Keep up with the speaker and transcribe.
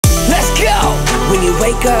when you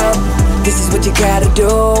wake up, this is what you gotta do.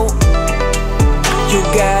 You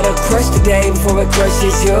gotta crush the day before it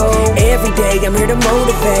crushes you. Every day I'm here to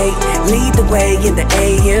motivate, lead the way in the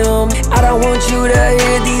AM. I don't want you to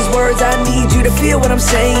hear these words, I need you to feel what I'm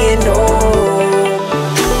saying. Oh,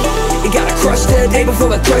 you gotta crush the day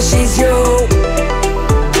before it crushes you.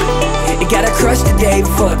 You gotta crush the day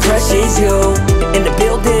before it crushes you. In the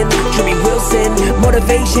building, Drewbie Wilson,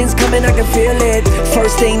 motivation's coming, I can feel it.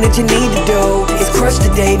 First thing that you need to do is crush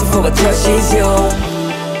the day before it crushes you.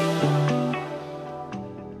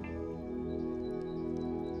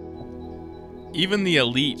 Even the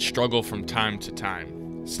elite struggle from time to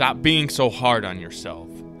time. Stop being so hard on yourself.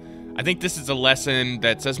 I think this is a lesson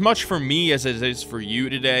that's as much for me as it is for you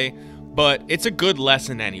today, but it's a good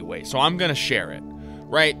lesson anyway, so I'm gonna share it,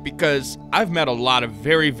 right? Because I've met a lot of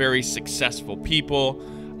very, very successful people.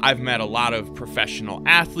 I've met a lot of professional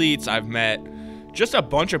athletes. I've met just a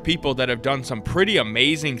bunch of people that have done some pretty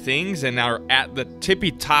amazing things and are at the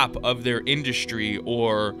tippy top of their industry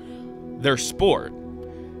or their sport.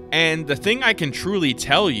 And the thing I can truly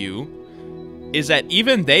tell you is that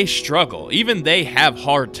even they struggle, even they have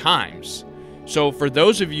hard times. So for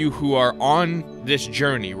those of you who are on this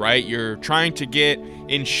journey, right, you're trying to get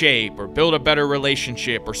in shape or build a better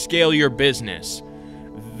relationship or scale your business,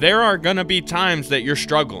 there are gonna be times that you're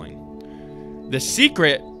struggling. The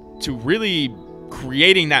secret to really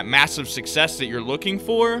creating that massive success that you're looking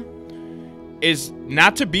for is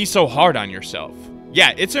not to be so hard on yourself.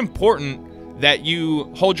 Yeah, it's important that you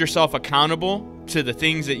hold yourself accountable to the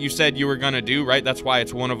things that you said you were going to do, right? That's why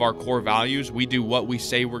it's one of our core values. We do what we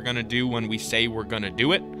say we're going to do when we say we're going to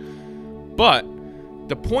do it. But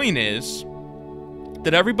the point is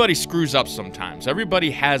that everybody screws up sometimes.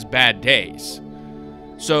 Everybody has bad days.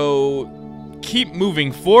 So keep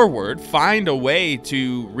moving forward. Find a way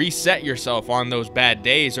to reset yourself on those bad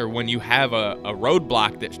days or when you have a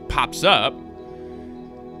roadblock that pops up,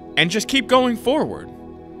 and just keep going forward.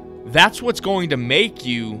 That's what's going to make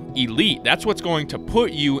you elite. That's what's going to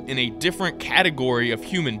put you in a different category of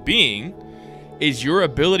human being, is your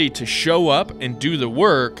ability to show up and do the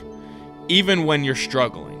work even when you're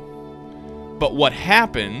struggling. But what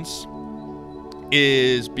happens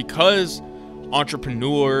is, because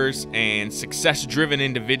entrepreneurs and success-driven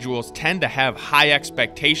individuals tend to have high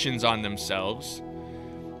expectations on themselves,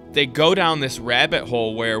 they go down this rabbit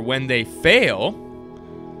hole where when they fail,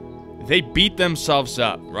 they beat themselves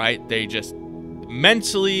up, right? They just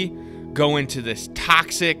mentally go into this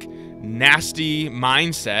toxic, nasty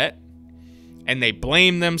mindset, and they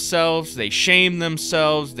blame themselves, they shame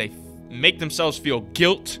themselves, they make themselves feel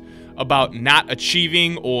guilt about not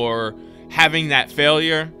achieving or having that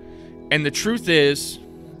failure. And the truth is,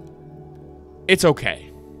 it's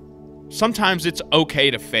okay. Sometimes it's okay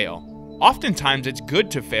to fail. Oftentimes it's good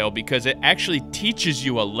to fail because it actually teaches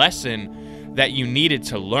you a lesson that you needed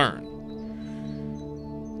to learn.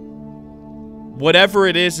 Whatever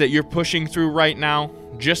it is that you're pushing through right now,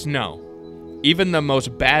 just know, even the most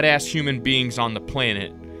badass human beings on the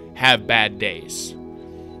planet have bad days.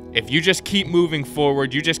 If you just keep moving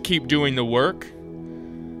forward, you just keep doing the work,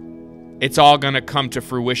 it's all gonna come to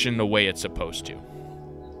fruition the way it's supposed to.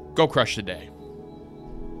 Go crush the day.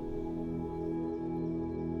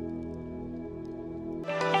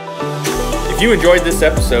 If you enjoyed this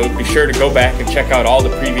episode, be sure to go back and check out all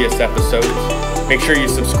the previous episodes. Make sure you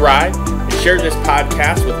subscribe and share this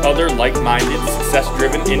podcast with other like-minded,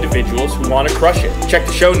 success-driven individuals who want to crush it. Check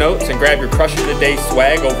the show notes and grab your Crushing the Day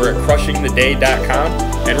swag over at crushingtheday.com.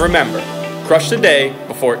 And remember, crush the day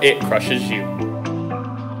before it crushes you.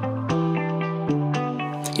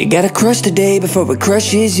 You gotta crush the day before it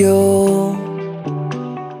crushes you.